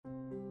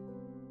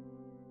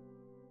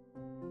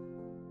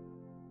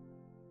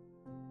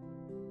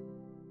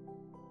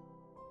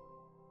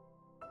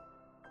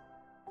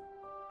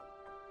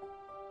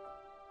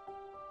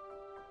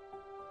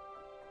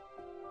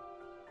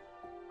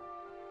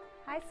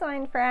Hi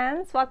sewing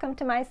friends, welcome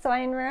to my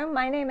sewing room.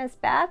 My name is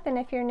Beth, and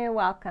if you're new,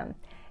 welcome.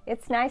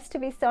 It's nice to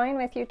be sewing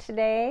with you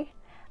today.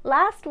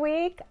 Last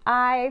week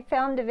I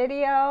filmed a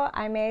video.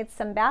 I made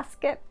some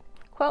basket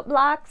quilt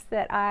blocks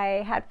that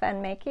I had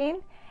fun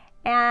making,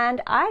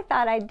 and I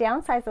thought I'd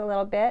downsize a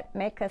little bit,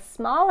 make a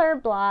smaller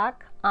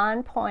block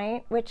on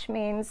point, which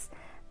means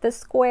the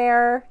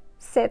square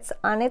sits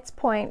on its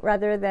point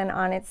rather than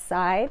on its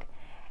side.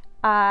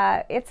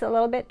 It's a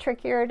little bit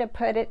trickier to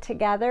put it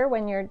together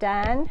when you're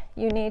done.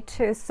 You need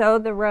to sew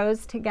the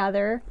rows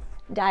together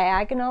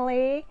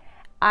diagonally.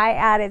 I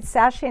added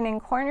sashing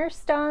and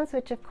cornerstones,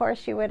 which of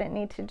course you wouldn't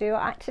need to do.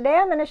 Today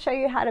I'm going to show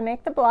you how to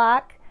make the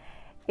block.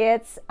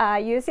 It's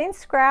using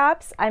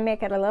scraps. I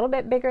make it a little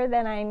bit bigger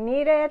than I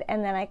needed,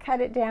 and then I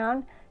cut it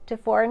down to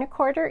 4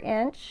 1/4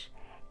 inch.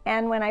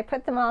 And when I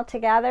put them all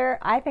together,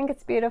 I think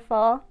it's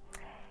beautiful.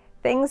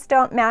 Things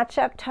don't match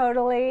up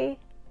totally,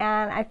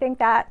 and I think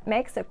that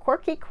makes a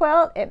quirky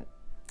quilt. It's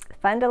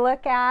fun to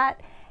look at,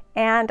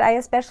 and I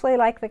especially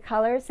like the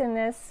colors in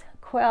this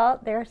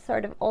quilt. They're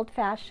sort of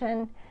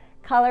old-fashioned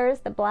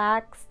colors, the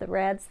blacks, the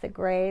reds, the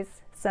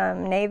grays,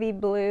 some navy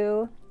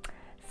blue.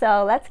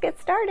 So let's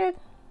get started.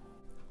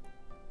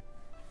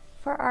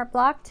 For our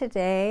block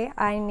today,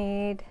 I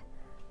need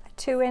a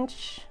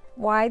 2-inch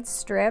wide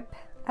strip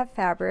of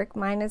fabric.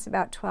 Mine is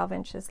about 12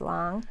 inches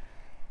long,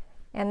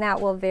 and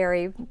that will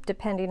vary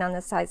depending on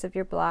the size of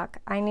your block.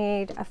 I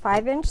need a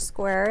 5-inch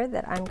square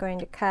that I'm going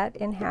to cut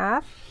in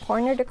half,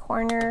 corner to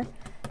corner,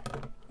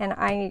 and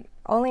I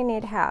only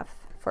need half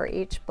for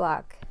each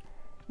block.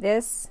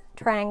 This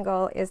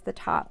triangle is the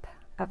top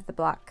of the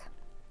block.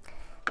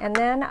 And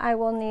then I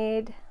will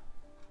need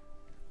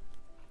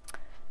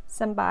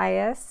some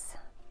bias,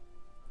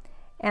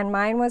 and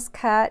mine was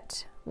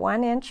cut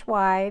 1 inch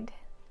wide,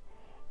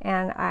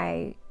 and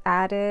I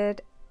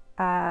added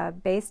a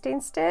basting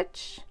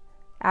stitch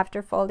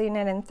after folding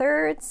it in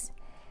thirds,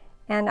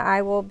 and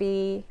I will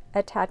be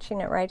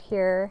attaching it right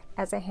here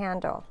as a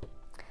handle.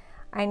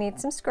 I need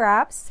some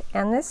scraps,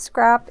 and this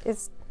scrap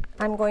is,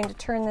 I'm going to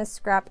turn this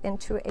scrap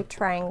into a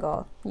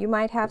triangle. You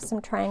might have some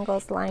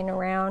triangles lying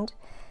around.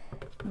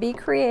 Be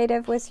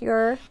creative with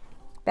your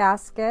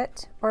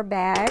basket or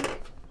bag.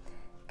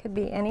 Could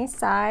be any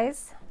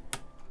size.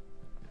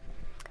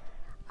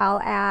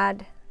 I'll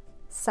add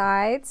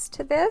sides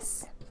to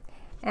this,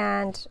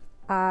 and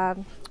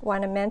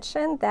want to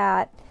mention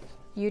that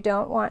you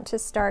don't want to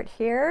start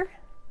here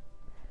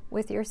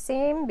with your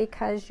seam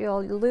because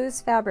you'll lose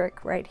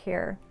fabric right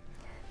here.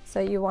 So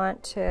you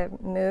want to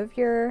move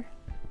your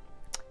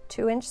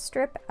 2-inch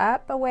strip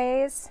up a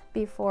ways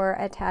before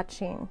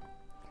attaching.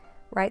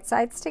 Right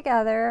sides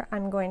together.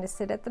 I'm going to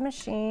sit at the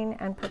machine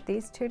and put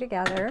these two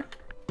together.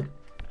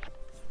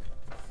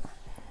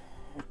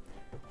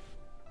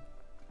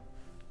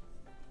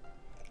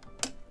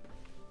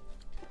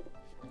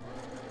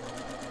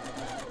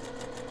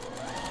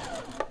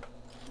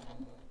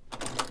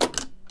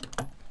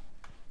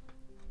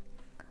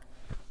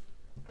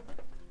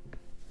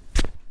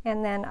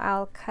 And then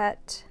I'll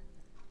cut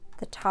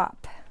the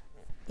top,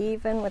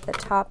 even with the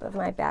top of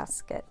my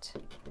basket.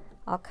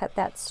 I'll cut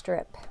that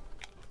strip.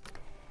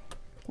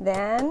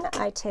 Then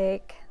I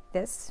take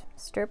this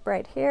strip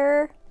right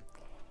here,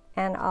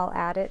 and I'll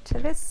add it to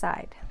this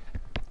side.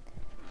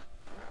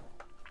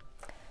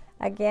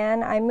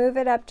 Again, I move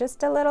it up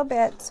just a little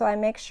bit so I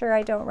make sure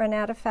I don't run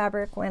out of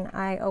fabric when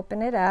I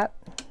open it up.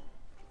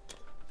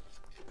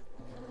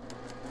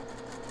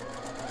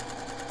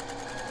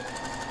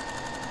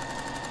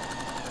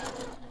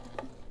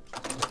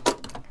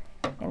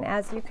 And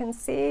as you can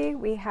see,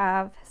 we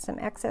have some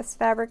excess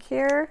fabric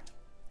here,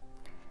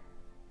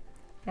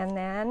 and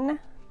then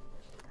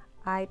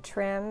I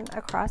trim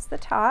across the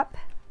top.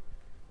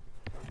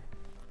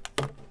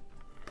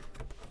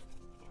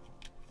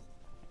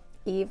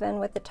 Even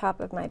with the top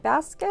of my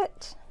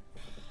basket.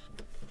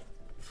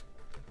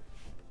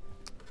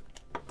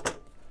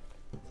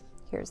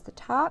 Here's the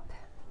top,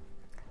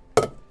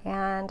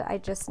 and I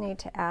just need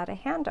to add a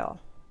handle.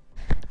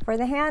 For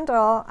the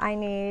handle, I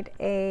need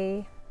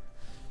a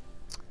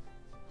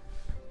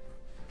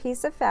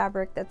piece of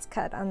fabric that's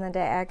cut on the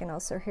diagonal.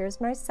 So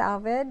here's my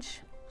salvage,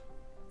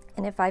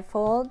 and if I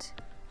fold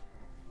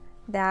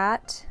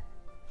that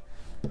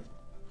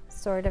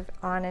sort of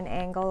on an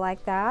angle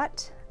like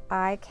that,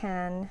 I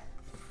can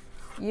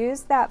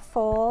use that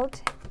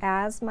fold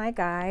as my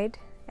guide,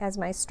 as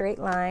my straight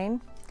line,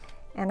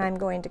 and I'm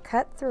going to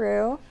cut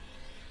through.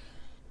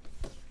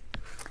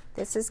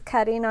 This is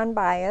cutting on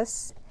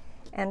bias,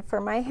 and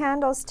for my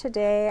handles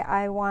today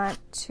I want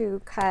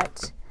to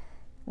cut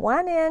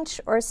 1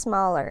 inch or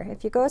smaller.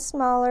 If you go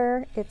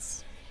smaller,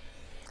 it's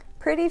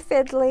pretty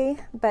fiddly,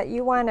 but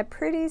you want a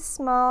pretty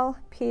small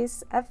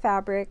piece of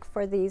fabric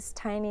for these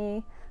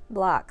tiny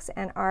blocks,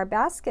 and our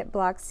basket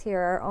blocks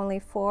here are only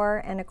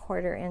 4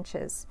 1/4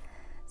 inches.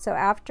 So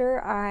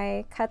after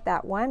I cut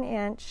that 1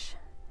 inch,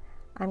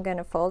 I'm going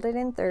to fold it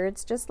in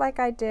thirds just like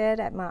I did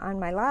on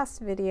my last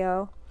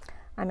video.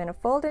 I'm going to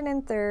fold it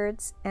in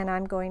thirds, and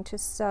I'm going to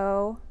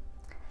sew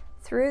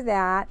through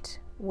that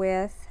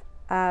with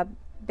a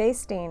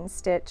basting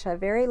stitch, a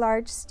very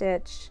large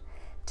stitch,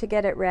 to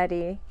get it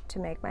ready to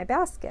make my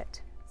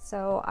basket.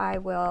 So I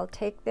will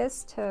take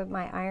this to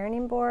my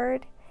ironing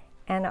board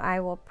and I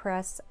will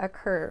press a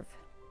curve.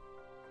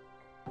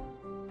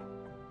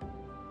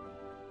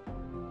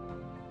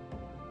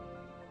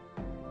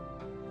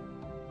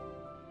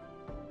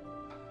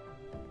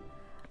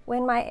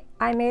 When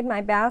I made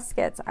my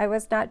baskets, I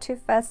was not too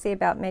fussy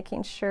about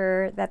making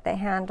sure that the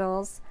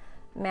handles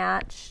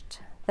matched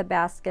the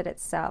basket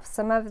itself.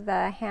 Some of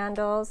the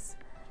handles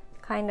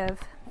kind of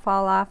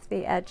fall off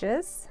the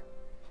edges.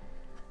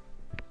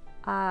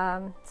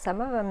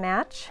 Some of them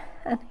match,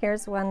 and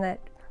here's one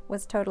that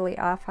was totally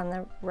off on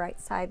the right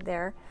side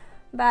there.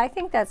 But I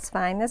think that's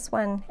fine. This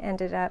one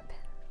ended up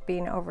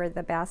being over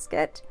the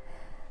basket.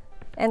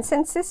 And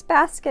since this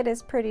basket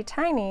is pretty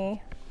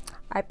tiny,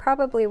 I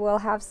probably will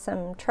have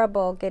some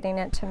trouble getting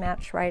it to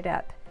match right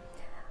up.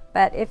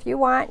 But if you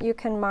want, you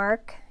can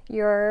mark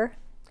your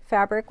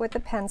fabric with a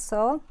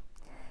pencil.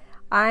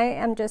 I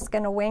am just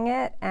going to wing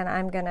it, and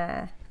I'm going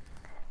to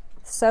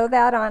sew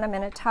that on. I'm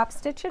going to top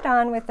stitch it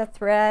on with a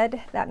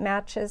thread that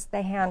matches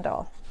the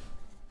handle.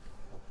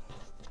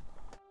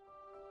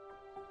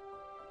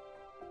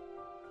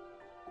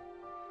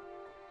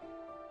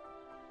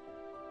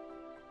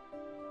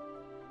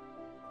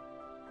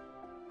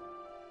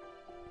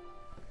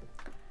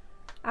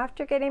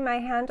 After getting my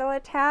handle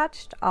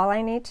attached, all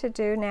I need to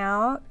do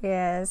now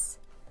is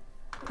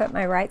put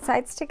my right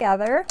sides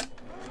together.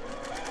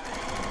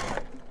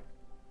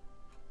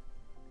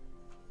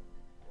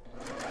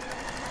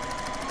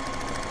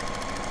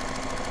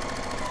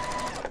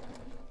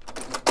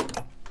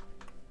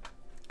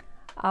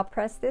 I'll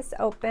press this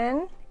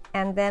open,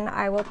 and then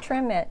I will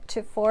trim it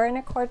to 4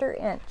 1/4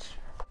 inch.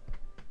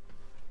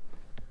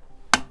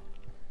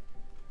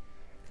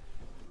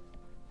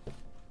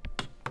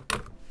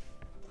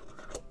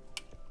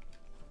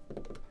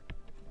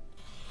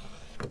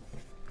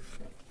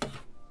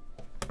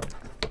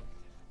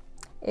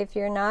 If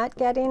you're not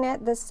getting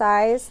it the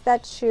size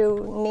that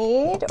you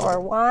need or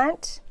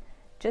want,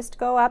 just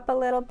go up a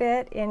little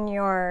bit in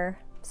your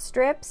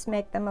strips,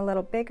 make them a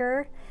little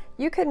bigger.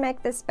 You could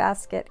make this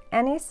basket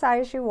any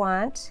size you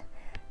want.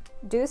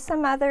 Do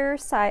some other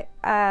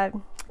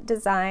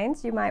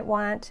designs. You might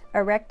want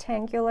a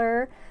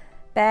rectangular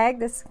bag.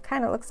 This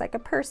kind of looks like a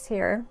purse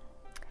here.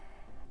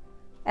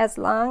 As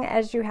long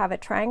as you have a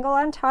triangle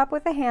on top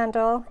with a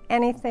handle,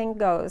 anything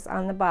goes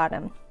on the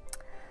bottom.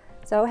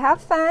 So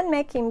have fun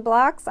making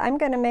blocks. I'm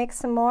going to make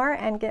some more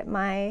and get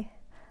my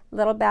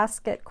little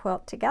basket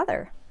quilt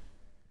together.